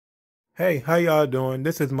Hey, how y'all doing?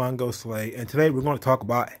 This is Mongo Slay, and today we're going to talk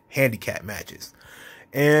about handicap matches.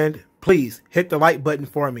 And please hit the like button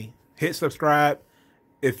for me. Hit subscribe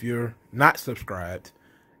if you're not subscribed.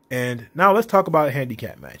 And now let's talk about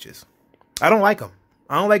handicap matches. I don't like them.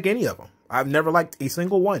 I don't like any of them. I've never liked a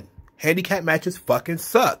single one. Handicap matches fucking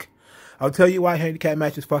suck. I'll tell you why handicap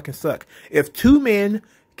matches fucking suck. If two men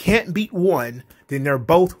can't beat one, then they're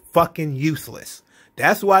both fucking useless.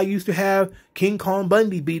 That's why I used to have King Kong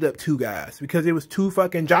Bundy beat up two guys, because it was two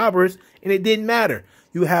fucking jobbers and it didn't matter.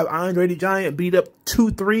 You have Andre the Giant beat up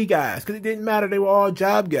 2-3 guys because it didn't matter. They were all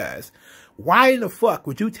job guys. Why in the fuck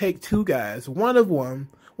would you take two guys, one of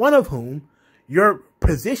whom you're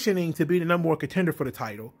positioning to be the #1 contender for the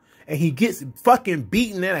title, and he gets fucking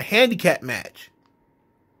beaten in a handicap match?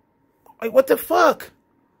 Like, what the fuck?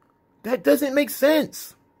 That doesn't make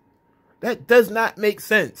sense. That does not make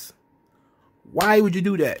sense. Why would you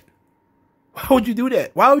do that? Why would you do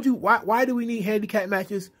that? Why do we need handicap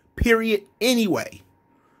matches, period, anyway?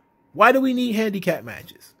 Why do we need handicap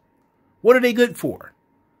matches? What are they good for?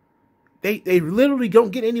 They literally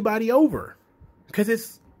don't get anybody over. Because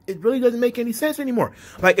it really doesn't make any sense anymore.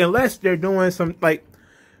 Like, unless they're doing some, like,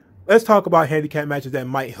 let's talk about handicap matches that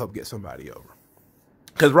might help get somebody over.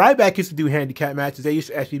 Because Ryback used to do handicap matches. They used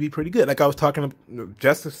to actually be pretty good. Like I was talking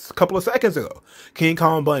just a couple of seconds ago. King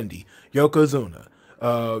Kong Bundy, Yokozuna,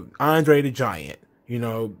 Andre the Giant. You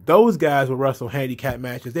know, those guys would wrestle handicap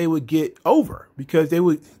matches. They would get over because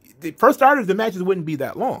for starters, the matches wouldn't be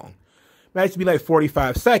that long. Matches would be like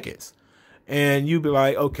 45 seconds. And you'd be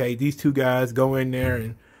like, okay, these two guys go in there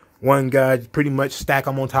and one guy pretty much stack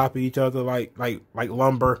them on top of each other like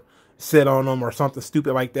lumber, sit on them or something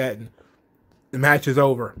stupid like that. And the match is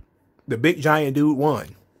over. The big giant dude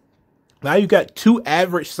won. Now you got two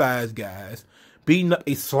average sized guys beating up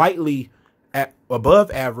a slightly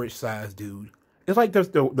above average sized dude. It's like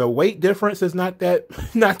the weight difference is not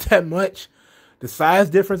that much. The size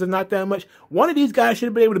difference is not that much. One of these guys should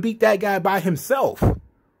have been able to beat that guy by himself.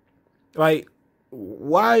 Like,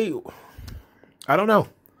 why? I don't know.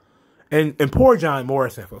 And poor John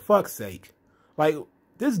Morrison, for fuck's sake. Like,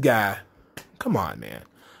 this guy, come on, man.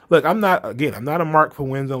 Look, I'm not a mark for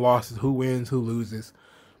wins and losses, who wins, who loses.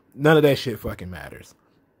 None of that shit fucking matters.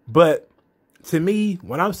 But to me,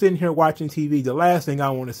 when I'm sitting here watching TV, the last thing I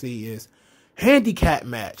want to see is handicap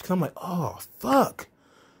match. Because I'm like, oh, fuck.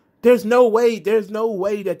 There's no way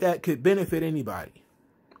that could benefit anybody.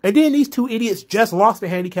 And then these two idiots just lost the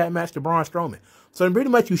handicap match to Braun Strowman. So pretty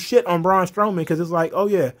much you shit on Braun Strowman because it's like, oh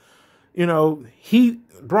yeah, you know,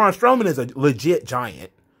 Braun Strowman is a legit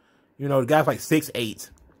giant. You know, the guy's like 6'8".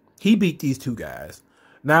 He beat these two guys.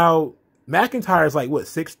 Now, McIntyre's like, what,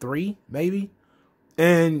 6'3", maybe?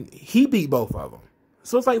 And he beat both of them.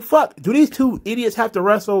 So it's like, fuck, do these two idiots have to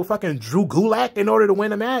wrestle fucking Drew Gulak in order to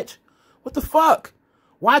win a match? What the fuck?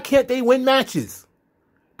 Why can't they win matches?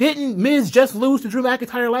 Didn't Miz just lose to Drew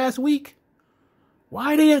McIntyre last week?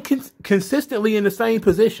 Why are they consistently in the same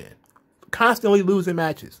position? Constantly losing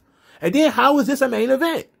matches. And then how is this a main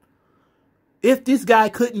event? If this guy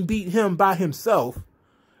couldn't beat him by himself,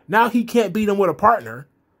 now he can't beat him with a partner.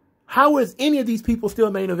 How is any of these people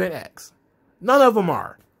still main event acts? None of them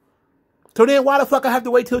are. So then why the fuck I have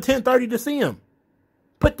to wait till 10:30 to see him?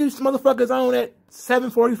 Put these motherfuckers on at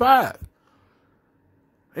 7:45.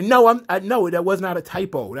 And no, I know that was not a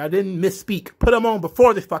typo. I didn't misspeak. Put them on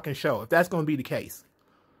before the fucking show, if that's going to be the case.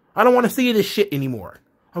 I don't want to see this shit anymore.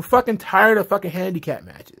 I'm fucking tired of fucking handicap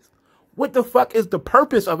matches. What the fuck is the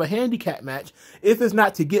purpose of a handicap match if it's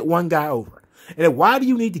not to get one guy over? And why do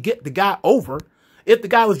you need to get the guy over if the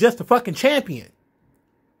guy was just a fucking champion?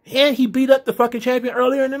 And he beat up the fucking champion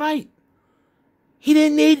earlier in the night. He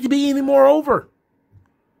didn't need to be any more over.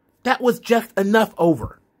 That was just enough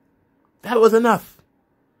over. That was enough.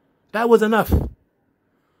 That was enough.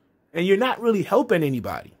 And you're not really helping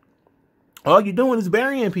anybody. All you're doing is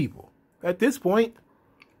burying people. At this point,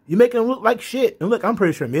 you're making them look like shit. And look, I'm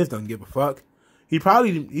pretty sure Miz doesn't give a fuck. He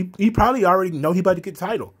probably already know he about to get the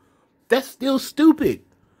title. That's still stupid.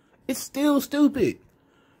 It's still stupid.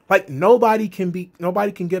 Like, nobody can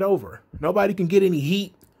get over. Nobody can get any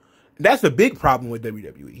heat. That's a big problem with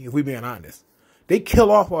WWE, if we're being honest. They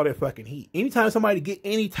kill off all their fucking heat. Anytime somebody get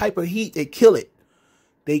any type of heat, they kill it.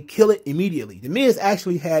 They kill it immediately. The Miz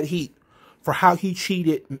actually had heat for how he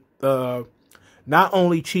cheated, not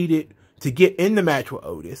only cheated to get in the match with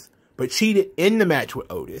Otis, but cheated in the match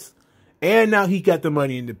with Otis. And now he got the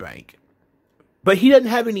Money in the Bank. But he doesn't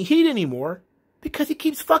have any heat anymore because he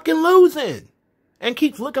keeps fucking losing and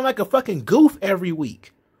keeps looking like a fucking goof every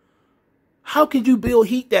week. How could you build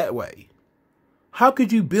heat that way? How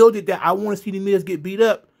could you build it that I want to see the Miz get beat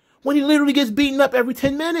up when he literally gets beaten up every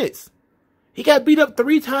 10 minutes? He got beat up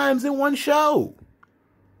 3 times in one show.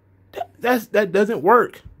 That doesn't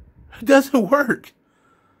work. It doesn't work.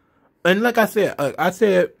 And like I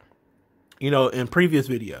said, you know, in previous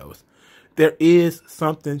videos, there is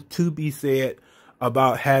something to be said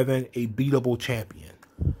about having a beatable champion.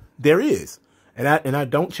 There is. And I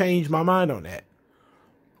don't change my mind on that.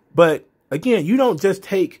 But again, you don't just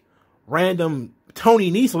take random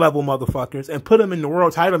Tony Nese level motherfuckers and put them in the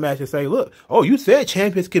world title match and say, look, oh, you said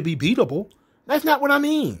champions could be beatable. That's not what I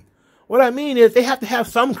mean. What I mean is they have to have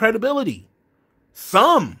some credibility.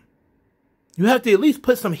 Some. You have to at least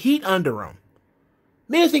put some heat under them.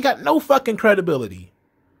 Miz ain't got no fucking credibility.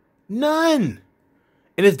 None.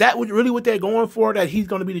 And is that really what they're going for? That he's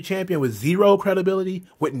going to be the champion with 0 credibility?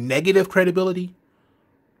 With negative credibility?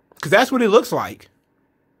 Because that's what it looks like.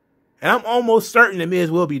 And I'm almost certain that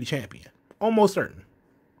Miz will be the champion. Almost certain.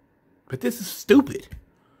 But this is stupid.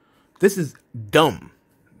 This is dumb.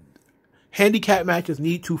 Handicap matches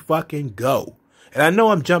need to fucking go. And I know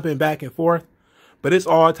I'm jumping back and forth, but it's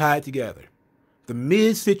all tied together. The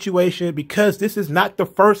Miz situation, because this is not the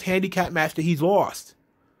first handicap match that he's lost.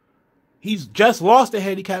 He's just lost a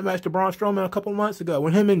handicap match to Braun Strowman a couple months ago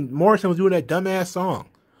when him and Morrison was doing that dumbass song.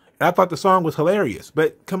 And I thought the song was hilarious,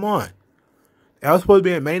 but come on. That was supposed to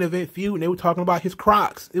be a main event feud, and they were talking about his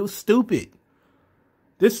Crocs. It was stupid.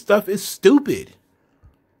 This stuff is stupid.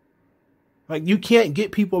 Like, you can't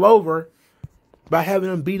get people over by having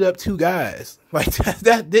them beat up 2 guys. Like,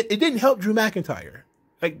 it didn't help Drew McIntyre.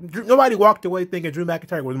 Like, nobody walked away thinking Drew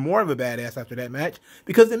McIntyre was more of a badass after that match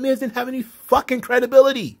because the Miz didn't have any fucking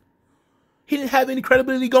credibility. He didn't have any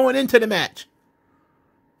credibility going into the match.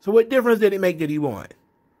 So what difference did it make that he won?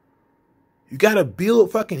 You gotta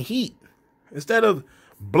build fucking heat. Instead of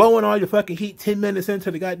blowing all your fucking heat 10 minutes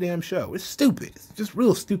into the goddamn show. It's stupid. It's just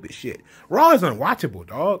real stupid shit. Raw is unwatchable,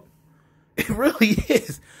 dog. It really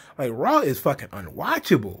is. Like, Raw is fucking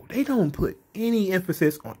unwatchable. They don't put any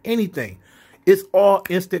emphasis on anything. It's all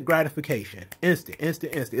instant gratification. Instant.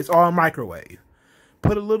 It's all microwave.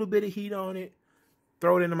 Put a little bit of heat on it.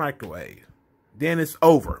 Throw it in the microwave. Then it's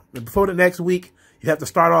over. And before the next week, you have to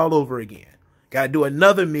start all over again. Got to do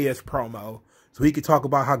another Miz promo so he can talk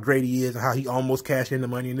about how great he is and how he almost cashed in the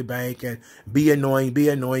Money in the Bank and be annoying,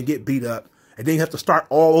 get beat up. And then you have to start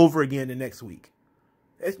all over again the next week.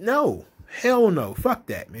 No. Hell no. Fuck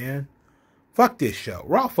that, man. Fuck this show.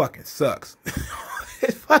 Raw fucking sucks.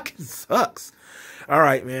 It fucking sucks. All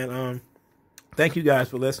right, man. Thank you guys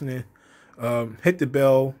for listening. Hit the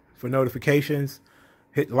bell for notifications.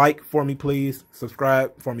 Hit like for me, please.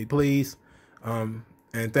 Subscribe for me, please. And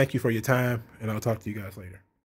thank you for your time. And I'll talk to you guys later.